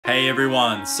Hey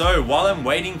everyone, so while I'm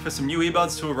waiting for some new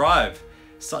earbuds to arrive,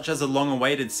 such as the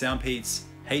long-awaited SoundPEATS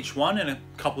H1 and a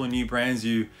couple of new brands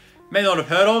you may not have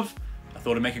heard of, I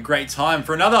thought it'd make a great time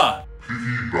for another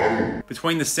battle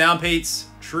between the SoundPEATS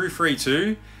TrueFree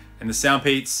 2 and the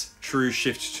SoundPEATS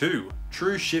TrueShift 2.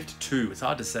 TrueShift 2, it's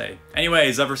hard to say.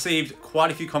 Anyways, I've received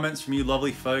quite a few comments from you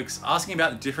lovely folks asking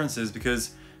about the differences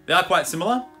because they are quite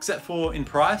similar, except for in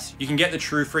price. You can get the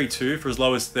TrueFree 2 for as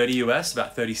low as 30 US,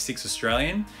 about 36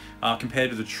 Australian,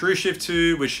 compared to the TrueShift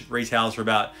 2, which retails for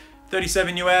about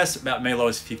 37 US, about maybe low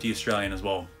as 50 Australian as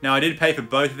well. Now I did pay for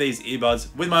both of these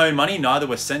earbuds with my own money, neither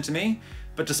were sent to me,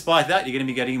 but despite that, you're gonna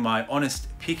be getting my honest,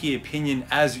 picky opinion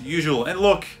as usual. And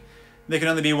look, there can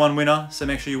only be one winner, so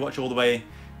make sure you watch all the way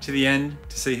to the end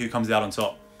to see who comes out on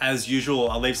top. As usual,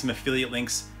 I'll leave some affiliate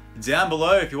links down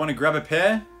below if you want to grab a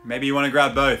pair. Maybe you want to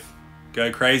grab both.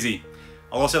 Go crazy.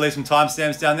 I'll also leave some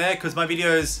timestamps down there because my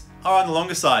videos are on the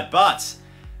longer side, but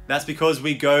that's because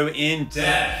we go in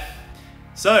depth.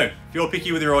 So, if you're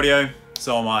picky with your audio,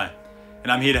 so am I.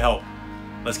 And I'm here to help.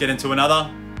 Let's get into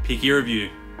another picky review.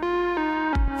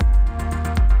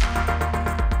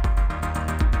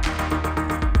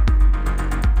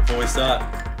 Before we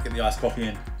start, get the iced coffee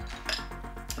in.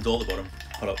 It's all at the bottom.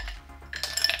 Hold up.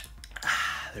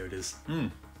 There it is.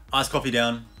 Iced coffee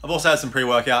down. I've also had some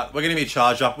pre-workout. We're gonna be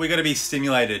charged up. We're gonna be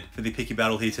stimulated for the picky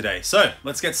battle here today. So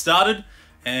let's get started.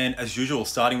 And as usual,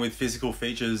 starting with physical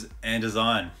features and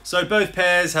design. So both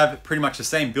pairs have pretty much the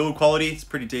same build quality. It's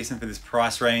pretty decent for this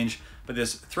price range, but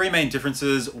there's three main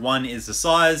differences. One is the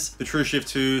size. The TrueShift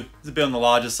 2 is a bit on the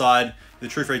larger side. The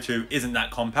TrueFree 2 isn't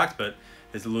that compact, but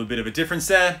there's a little bit of a difference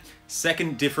there.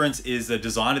 Second difference is the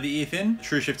design of the ear fin. The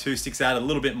TrueShift 2 sticks out a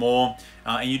little bit more,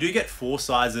 and you do get 4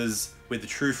 sizes with the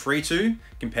TrueFree 2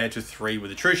 compared to 3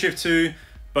 with the TrueShift 2.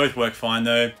 Both work fine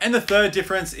though. And the third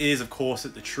difference is, of course,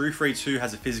 that the TrueFree 2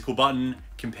 has a physical button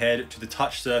compared to the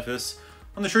touch surface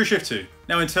on the TrueShift 2.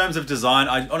 Now, in terms of design,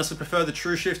 I honestly prefer the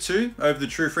TrueShift 2 over the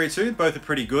TrueFree 2. Both are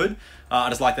pretty good. I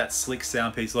just like that slick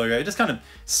SoundPEATS logo, just kind of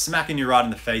smacking you right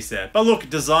in the face there. But look,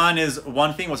 design is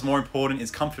one thing. What's more important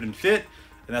is comfort and fit,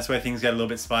 and that's where things get a little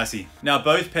bit spicy. Now,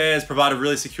 both pairs provide a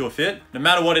really secure fit. No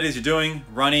matter what it is you're doing,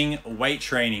 running, weight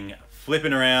training,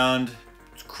 flipping around,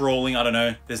 crawling, I don't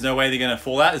know. There's no way they're gonna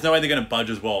fall out. There's no way they're gonna budge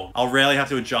as well. I'll rarely have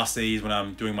to adjust these when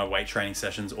I'm doing my weight training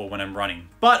sessions or when I'm running.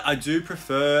 But I do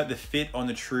prefer the fit on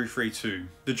the TrueFree 2.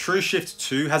 The TrueShift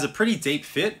 2 has a pretty deep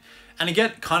fit, and I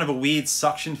get kind of a weird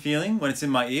suction feeling when it's in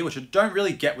my ear, which I don't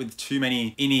really get with too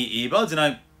many in-ear earbuds, and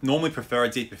I normally prefer a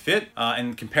deeper fit.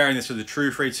 And comparing this to the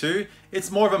TrueFree 2, it's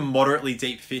more of a moderately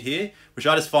deep fit here, which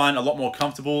I just find a lot more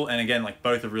comfortable, and again, like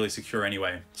both are really secure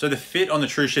anyway. So the fit on the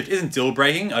TrueShift isn't deal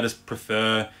breaking, I just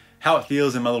prefer how it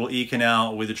feels in my little ear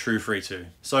canal with the TrueFree 2.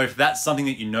 So if that's something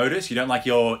that you notice, you don't like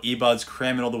your earbuds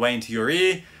cramming all the way into your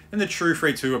ear, then the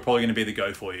TrueFree 2 are probably gonna be the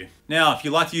go for you. Now, if you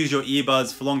like to use your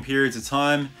earbuds for long periods of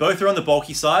time, both are on the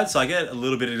bulky side, so I get a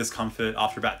little bit of discomfort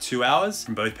after about 2 hours,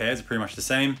 and both pairs are pretty much the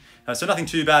same. So nothing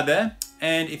too bad there.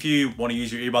 And if you wanna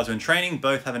use your earbuds when training,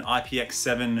 both have an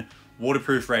IPX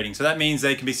waterproof rating. So that means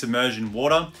they can be submerged in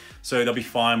water. So they'll be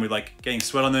fine with like getting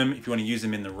sweat on them if you want to use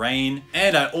them in the rain.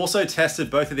 And I also tested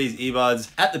both of these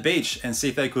earbuds at the beach and see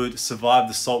if they could survive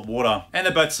the salt water. And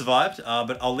they both survived,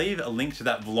 but I'll leave a link to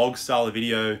that vlog style of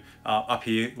video up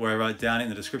here, wherever, down in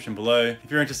the description below, if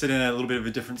you're interested in a little bit of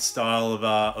a different style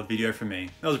of video from me.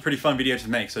 That was a pretty fun video to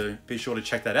make, so be sure to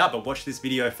check that out, but watch this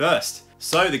video first.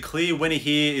 So the clear winner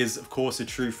here is, of course, the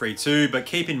TrueFree 2, but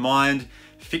keep in mind,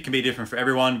 fit can be different for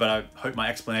everyone, but I hope my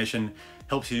explanation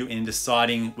helps you in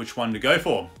deciding which one to go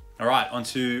for. All right,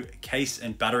 onto case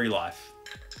and battery life.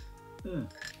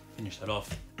 Finish that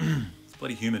off. It's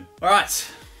bloody humid. All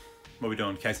right, what are we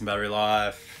doing? Case and battery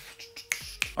life.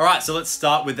 All right, so let's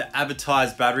start with the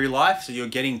advertised battery life. So you're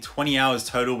getting 20 hours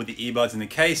total with the earbuds in the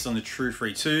case on the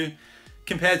TrueFree 2,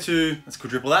 compared to, let's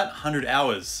quadruple that, 100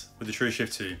 hours with the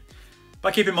TrueShift 2.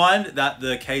 But keep in mind that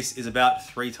the case is about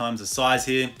 3 times the size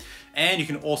here. And you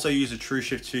can also use a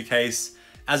TrueShift 2 case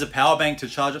as a power bank to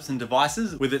charge up some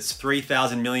devices with its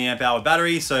 3000 milliamp hour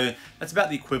battery. So that's about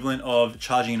the equivalent of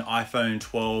charging an iPhone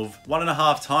 12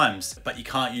 1.5 times, but you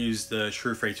can't use the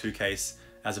TrueFree 2 case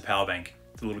as a power bank.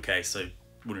 It's a little case, so it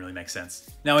wouldn't really make sense.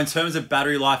 Now, in terms of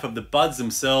battery life of the buds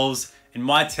themselves, in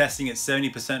my testing at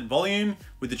 70% volume,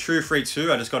 with the TrueFree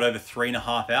 2, I just got over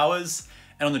 3.5 hours.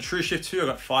 And on the TrueShift 2, I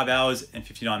got 5 hours and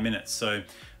 59 minutes. So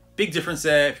big difference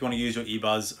there if you want to use your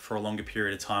earbuds for a longer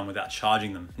period of time without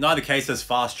charging them. Neither case has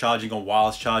fast charging or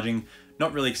wireless charging.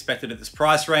 Not really expected at this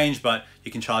price range, but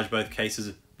you can charge both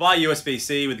cases via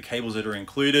USB-C with the cables that are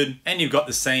included. And you've got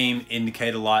the same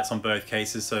indicator lights on both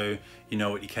cases, so you know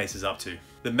what your case is up to.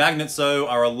 The magnets though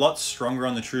are a lot stronger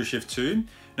on the TrueShift 2.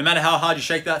 No matter how hard you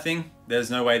shake that thing, there's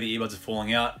no way the earbuds are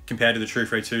falling out compared to the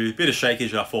TrueFree 2. Bit of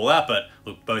shakage will fall out, but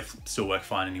look, both still work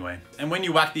fine anyway. And when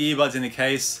you whack the earbuds in the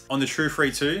case, on the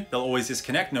TrueFree 2, they'll always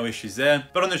disconnect, no issues there.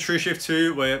 But on the TrueShift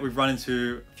 2, we've run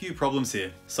into a few problems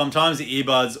here. Sometimes the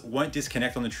earbuds won't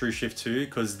disconnect on the TrueShift 2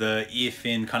 because the ear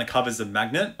fin kind of covers the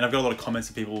magnet. And I've got a lot of comments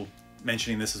of people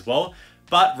mentioning this as well.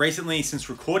 But recently, since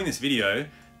recording this video,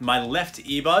 my left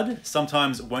earbud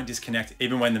sometimes won't disconnect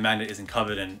even when the magnet isn't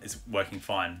covered and it's working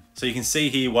fine. So you can see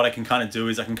here what I can kind of do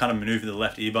is I can kind of maneuver the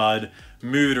left earbud,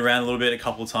 move it around a little bit a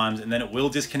couple of times, and then it will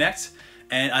disconnect.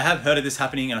 And I have heard of this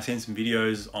happening, and I've seen some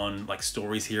videos on like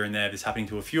stories here and there, this happening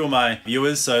to a few of my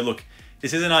viewers. So look,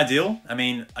 this isn't ideal. I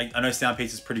mean, I know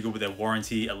SoundPEATS is pretty good with their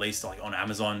warranty, at least like on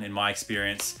Amazon in my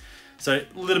experience. So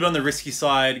a little bit on the risky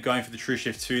side going for the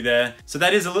TrueShift 2 there. So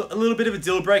that is a little bit of a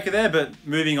deal breaker there, but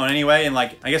moving on anyway. And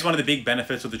like, I guess one of the big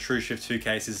benefits of the TrueShift 2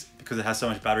 case is because it has so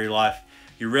much battery life,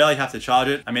 you rarely have to charge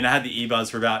it. I mean, I had the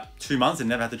earbuds for about 2 months and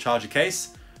never had to charge a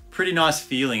case. Pretty nice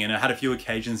feeling. And I had a few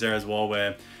occasions there as well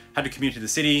where I had to commute to the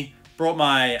city, brought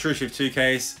my TrueShift 2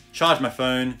 case, charged my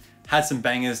phone, had some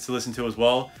bangers to listen to as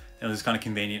well. And it was kind of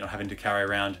convenient not having to carry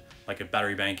around like a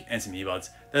battery bank and some earbuds.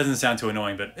 That doesn't sound too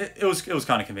annoying, but it was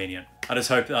kind of convenient. I just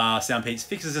hope SoundPEATS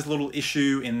fixes this little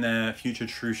issue in the future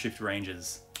TrueShift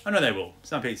ranges. I know they will.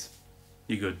 SoundPEATS,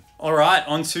 you're good. All right,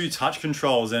 on to touch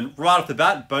controls. And right off the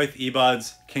bat, both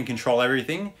earbuds can control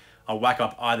everything. I'll whack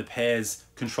up either pair's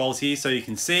controls here so you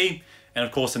can see. And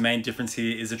of course, the main difference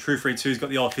here is the TrueFree 2's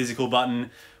got the old physical button,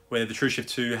 where the TrueShift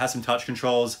 2 has some touch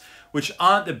controls, which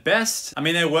aren't the best. I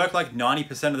mean, they work like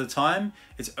 90% of the time.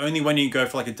 It's only when you go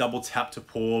for like a double tap to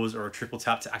pause or a triple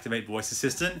tap to activate voice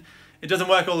assistant. It doesn't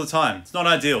work all the time. It's not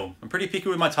ideal. I'm pretty picky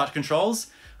with my touch controls,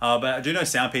 but I do know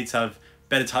SoundPEATS have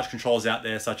better touch controls out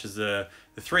there, such as the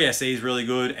 3 SE is really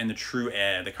good, and the True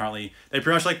Air. They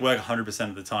pretty much like work 100%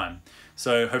 of the time.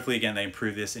 So hopefully again, they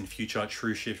improve this in future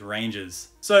TrueShift ranges.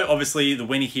 So obviously the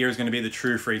winner here is going to be the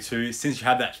TrueFree 2. Since you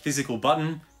have that physical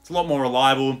button, it's a lot more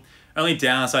reliable. Only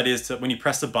downside is when you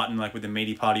press the button like with the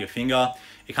meaty part of your finger,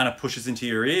 it kind of pushes into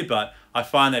your ear. But I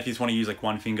find that if you just want to use like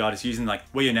one finger, just using like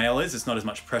where your nail is, it's not as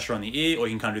much pressure on the ear, or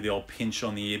you can kind of do the old pinch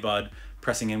on the earbud,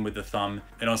 pressing in with the thumb.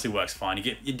 It honestly works fine.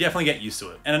 You definitely get used to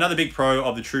it. And another big pro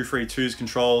of the TrueFree 2's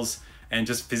controls and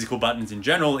just physical buttons in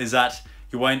general is that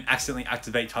you won't accidentally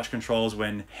activate touch controls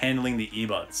when handling the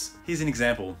earbuds. Here's an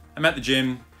example. I'm at the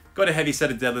gym, got a heavy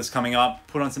set of deadlifts coming up,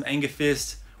 put on some anger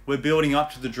fist. We're building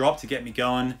up to the drop to get me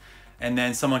going. And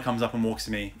then someone comes up and walks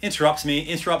to me, interrupts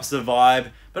the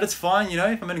vibe, but it's fine, you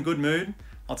know, if I'm in a good mood,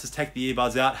 I'll just take the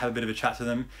earbuds out, have a bit of a chat to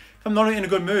them. If I'm not in a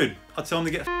good mood, I'll tell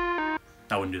them to get I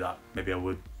wouldn't do that, maybe I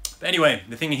would. But anyway,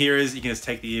 the thing here is you can just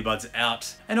take the earbuds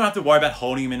out and don't have to worry about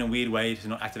holding them in a weird way to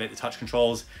not activate the touch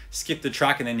controls, skip the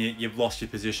track, and then you've lost your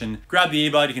position. Grab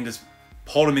the earbud, you can just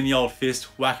hold them in the old fist,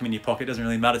 whack them in your pocket, doesn't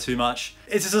really matter too much.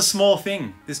 It's just a small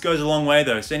thing. This goes a long way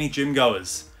though, so any gym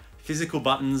goers, physical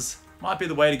buttons might be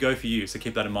the way to go for you, so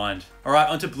keep that in mind. All right,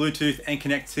 onto Bluetooth and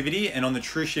connectivity, and on the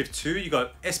TrueShift 2, you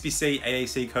got SBC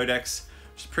AAC codecs,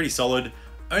 which is pretty solid.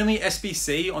 Only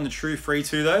SBC on the TrueFree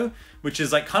 2 though, which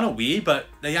is like kind of weird, but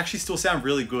they actually still sound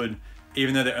really good,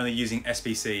 even though they're only using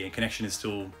SBC, and connection is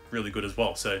still really good as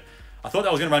well. So I thought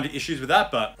that was gonna run into issues with that,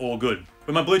 but all good.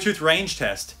 With my Bluetooth range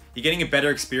test, you're getting a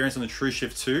better experience on the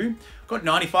TrueShift 2. Got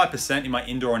 95% in my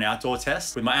indoor and outdoor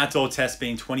test, with my outdoor test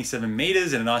being 27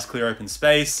 meters in a nice clear open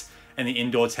space, and the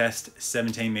indoor test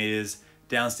 17 meters,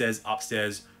 downstairs,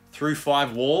 upstairs, through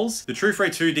 5 walls. The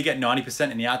TrueFree 2 did get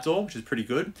 90% in the outdoor, which is pretty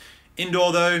good.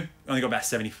 Indoor though, only got about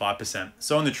 75%.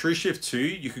 So on the TrueShift 2,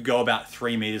 you could go about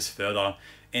 3 meters further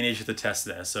in each of the tests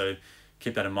there, so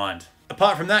keep that in mind.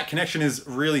 Apart from that, connection is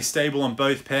really stable on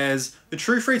both pairs. The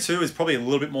TrueFree 2 is probably a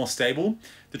little bit more stable.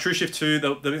 The TrueShift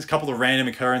 2, there's a couple of random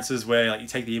occurrences where like you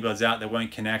take the earbuds out, they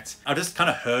won't connect. I've just kind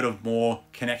of heard of more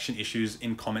connection issues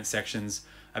in comment sections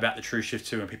about the TrueShift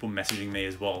 2 and people messaging me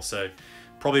as well. So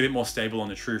probably a bit more stable on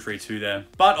the TrueFree 2 there.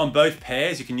 But on both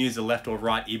pairs, you can use the left or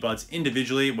right earbuds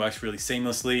individually. It works really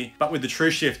seamlessly. But with the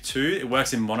TrueShift 2, it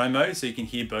works in mono mode, so you can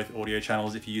hear both audio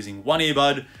channels if you're using one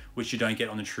earbud, which you don't get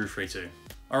on the TrueFree 2.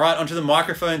 All right, onto the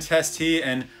microphone test here,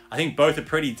 and I think both are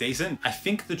pretty decent. I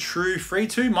think the TrueFree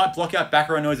 2 might block out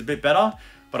background noise a bit better,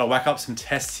 but I'll whack up some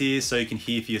tests here so you can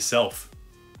hear for yourself.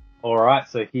 All right,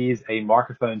 so here's a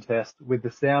microphone test with the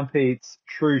SoundPEATS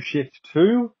TrueShift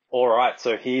 2. All right,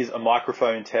 so here's a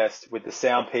microphone test with the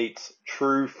SoundPEATS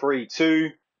TrueFree 2.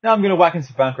 Now I'm gonna whack in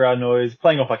some background noise,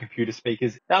 playing off my computer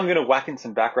speakers.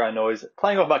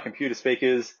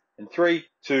 In 3,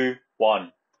 2,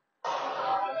 1.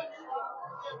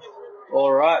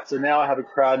 Alright, so now I have a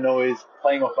crowd noise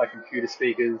playing off my computer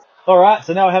speakers.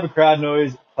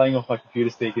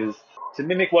 To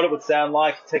mimic what it would sound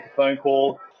like to take a phone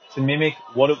call.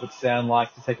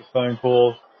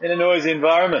 In a noisy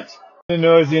environment.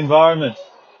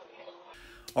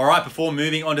 All right, before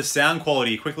moving on to sound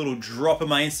quality, a quick little drop of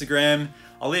my Instagram.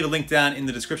 I'll leave a link down in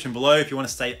the description below if you want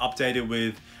to stay updated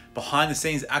with behind the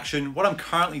scenes action, what I'm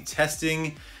currently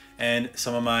testing, and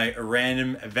some of my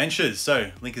random adventures. So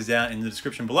link is down in the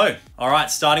description below. All right,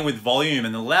 starting with volume,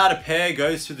 and the louder pair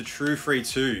goes to the TrueFree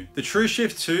 2. The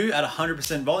TrueShift 2 at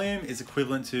 100% volume is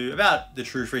equivalent to about the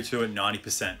TrueFree 2 at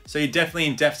 90%. So you're definitely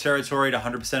in depth territory at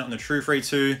 100% on the TrueFree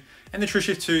 2. And the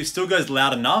TrueShift 2 still goes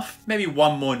loud enough. Maybe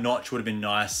one more notch would have been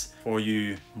nice for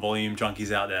you volume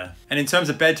junkies out there. And in terms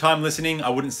of bedtime listening, I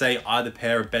wouldn't say either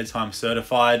pair are bedtime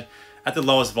certified. At the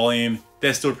lowest volume,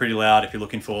 they're still pretty loud if you're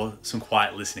looking for some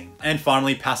quiet listening. And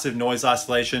finally, passive noise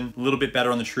isolation, a little bit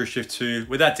better on the TrueShift 2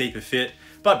 with that deeper fit,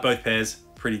 but both pairs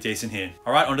pretty decent here.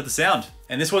 All right, onto the sound.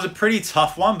 And this was a pretty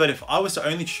tough one, but if I was to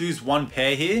only choose one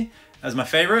pair here as my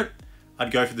favorite,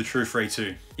 I'd go for the TrueFree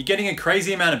 2. You're getting a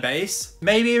crazy amount of bass,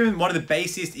 maybe even one of the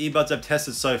bassiest earbuds I've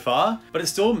tested so far, but it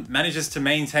still manages to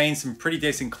maintain some pretty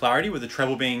decent clarity with the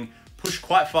treble being pushed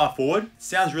quite far forward. It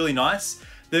sounds really nice.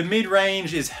 The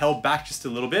mid-range is held back just a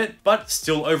little bit, but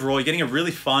still overall, you're getting a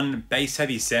really fun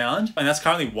bass-heavy sound. And that's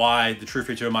currently why the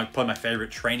TrueFree 2 are probably my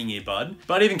favorite training earbud.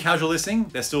 But even casual listening,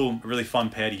 they're still a really fun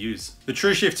pair to use. The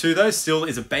TrueShift 2 though, still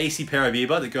is a bassy pair of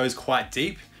earbud that goes quite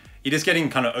deep. You're just getting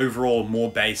kind of overall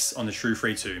more bass on the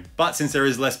TrueFree 2. But since there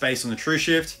is less bass on the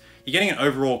TrueShift, you're getting an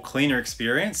overall cleaner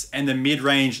experience, and the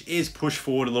mid-range is pushed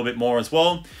forward a little bit more as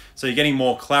well. So you're getting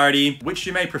more clarity, which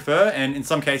you may prefer, and in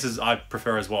some cases I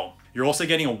prefer as well. You're also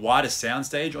getting a wider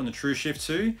soundstage on the TrueShift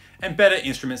 2 and better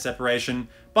instrument separation,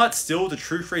 but still the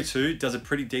TrueFree 2 does a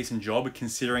pretty decent job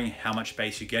considering how much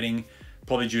bass you're getting,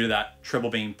 probably due to that treble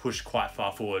being pushed quite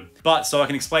far forward. But so I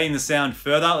can explain the sound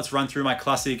further, let's run through my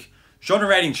classic genre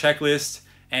rating checklist,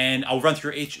 and I'll run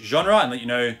through each genre and let you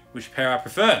know which pair I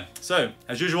prefer. So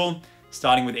as usual,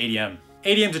 starting with EDM.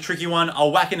 EDM's a tricky one.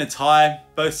 I'll whack in a tie.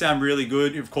 Both sound really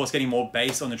good. You're of course getting more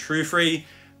bass on the TrueFree,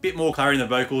 bit more clarity in the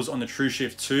vocals on the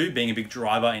TrueShift 2, being a big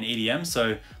driver in EDM.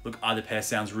 So look, either pair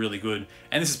sounds really good.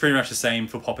 And this is pretty much the same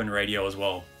for pop and radio as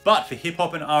well. But for hip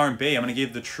hop and R&B, I'm gonna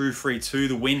give the TrueFree 2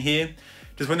 the win here.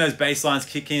 Just when those bass lines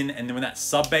kick in and then when that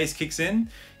sub bass kicks in,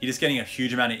 you're just getting a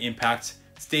huge amount of impact.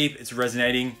 It's deep, it's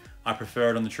resonating. I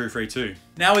prefer it on the TrueFree 2.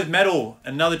 Now with metal,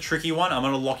 another tricky one. I'm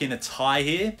gonna lock in a tie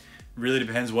here. Really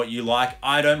depends what you like.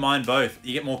 I don't mind both.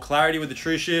 You get more clarity with the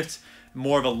TrueShift,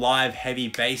 more of a live, heavy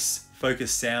bass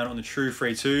focused sound on the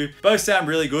TrueFree 2. Both sound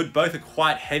really good. Both are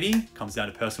quite heavy. Comes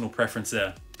down to personal preference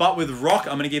there. But with rock,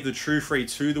 I'm gonna give the TrueFree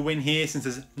 2 the win here. Since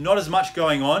there's not as much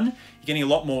going on, you're getting a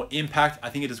lot more impact. I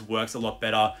think it just works a lot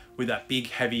better with that big,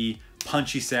 heavy,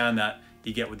 punchy sound that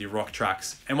you get with your rock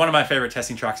tracks. And one of my favorite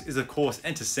testing tracks is of course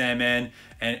Enter Sandman,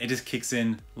 and it just kicks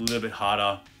in a little bit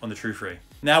harder on the TrueFree.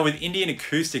 Now with indie and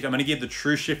acoustic, I'm gonna give the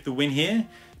TrueShift the win here,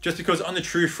 just because on the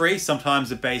TrueFree, sometimes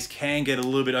the bass can get a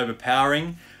little bit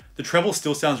overpowering. The treble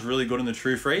still sounds really good on the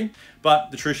TrueFree,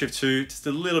 but the TrueShift 2, just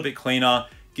a little bit cleaner,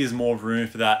 gives more room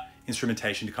for that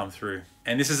instrumentation to come through.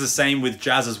 And this is the same with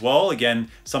jazz as well. Again,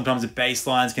 sometimes the bass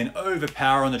lines can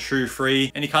overpower on the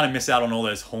TrueFree, and you kind of miss out on all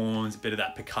those horns, a bit of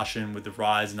that percussion with the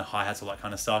rise and the hi-hats, all that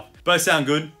kind of stuff. Both sound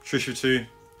good. TrueShift 2,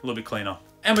 a little bit cleaner.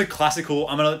 And with classical,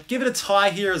 I'm gonna give it a tie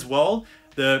here as well.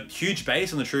 The huge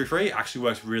bass on the TrueFree actually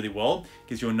works really well.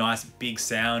 Gives you a nice big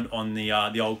sound on the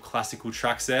old classical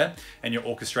tracks there, and your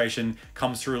orchestration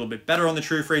comes through a little bit better on the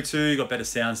TrueFree 2. You got better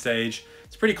soundstage.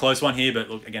 It's a pretty close one here, but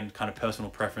look, again, kind of personal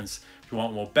preference. If you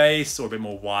want more bass or a bit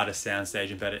more wider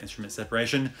soundstage and better instrument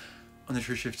separation on the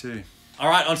TrueShift 2. All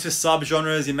right, onto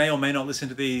sub-genres. You may or may not listen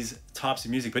to these types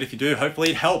of music, but if you do, hopefully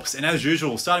it helps. And as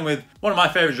usual, starting with one of my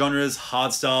favorite genres,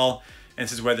 hardstyle, and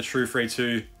this is where the TrueFree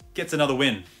 2 gets another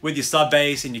win. With your sub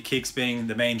bass and your kicks being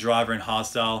the main driver in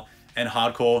hardstyle and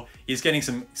hardcore, you're just getting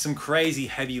some crazy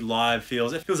heavy live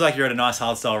feels. It feels like you're at a nice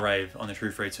hardstyle rave on the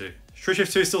TrueFree 2.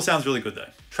 TrueShift 2 still sounds really good though.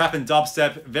 Trap and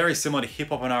dubstep, very similar to hip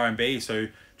hop and R&B, so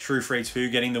TrueFree 2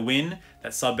 getting the win.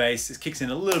 That sub bass just kicks in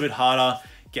a little bit harder,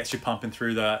 gets you pumping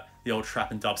through the old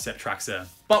trap and dubstep tracks there.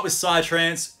 But with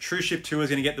psytrance, TrueShift 2 is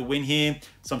going to get the win here.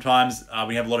 Sometimes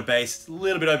when you have a lot of bass, it's a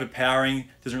little bit overpowering,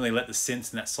 doesn't really let the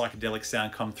synths and that psychedelic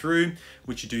sound come through,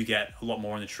 which you do get a lot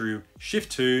more on the TrueShift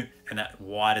 2, and that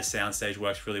wider soundstage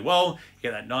works really well. You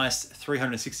get that nice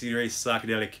 360-degree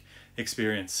psychedelic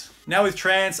experience. Now with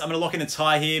trance, I'm going to lock in a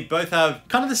tie here. Both have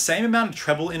kind of the same amount of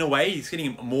treble in a way. It's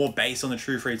getting more bass on the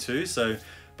TrueFree 2, so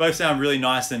both sound really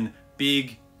nice and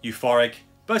big, euphoric.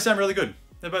 Both sound really good.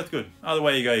 they're both good. Either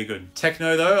way you go, you're good.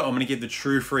 Techno though, I'm gonna give the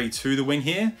TrueFree 2 the win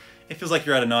here. It feels like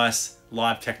you're at a nice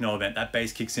live techno event. That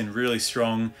bass kicks in really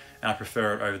strong, and I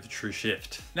prefer it over the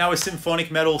TrueShift. Now with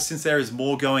symphonic metal, since there is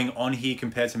more going on here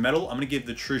compared to metal, I'm gonna give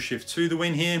the TrueShift 2 the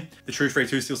win here. The TrueFree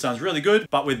 2 still sounds really good,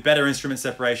 but with better instrument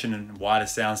separation and wider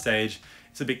soundstage,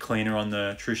 it's a bit cleaner on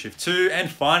the TrueShift 2. And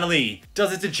finally,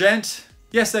 does it degent?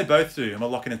 Yes, they both do. I'm gonna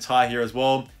lock in a tie here as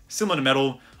well. Similar to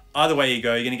metal, either way you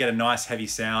go, you're gonna get a nice heavy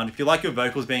sound. If you like your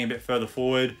vocals being a bit further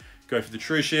forward, go for the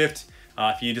TrueShift.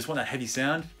 If you just want that heavy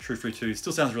sound, TrueFree 2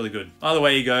 still sounds really good. Either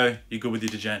way you go, you're good with your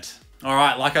degent. All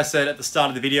right, like I said at the start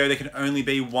of the video, there can only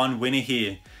be one winner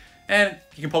here. And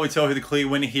you can probably tell who the clear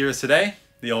winner here is today,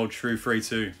 the old TrueFree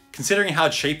 2. Considering how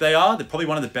cheap they are, they're probably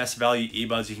one of the best value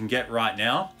earbuds you can get right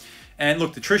now. And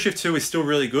look, the TrueShift 2 is still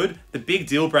really good. The big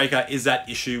deal breaker is that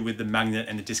issue with the magnet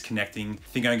and the disconnecting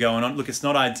thing going on. Look, it's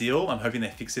not ideal. I'm hoping they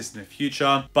fix this in the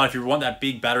future. But if you want that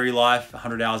big battery life,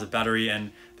 100 hours of battery,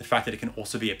 and the fact that it can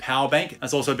also be a power bank,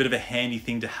 that's also a bit of a handy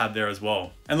thing to have there as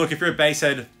well. And look, if you're a bass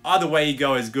head, either way you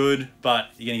go is good, but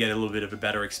you're gonna get a little bit of a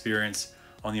better experience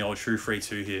on the old TrueFree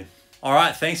 2 here. All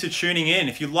right, thanks for tuning in.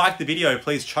 If you liked the video,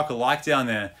 please chuck a like down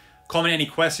there. Comment any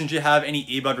questions you have, any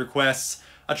earbud requests.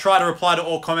 I try to reply to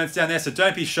all comments down there, so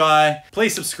don't be shy.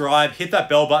 Please subscribe, hit that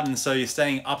bell button so you're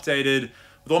staying updated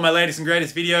with all my latest and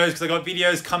greatest videos, because I got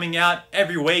videos coming out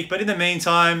every week. But in the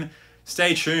meantime,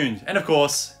 stay tuned. And of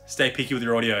course, stay picky with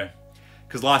your audio,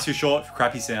 because life's too short for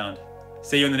crappy sound.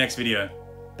 See you in the next video.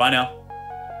 Bye now.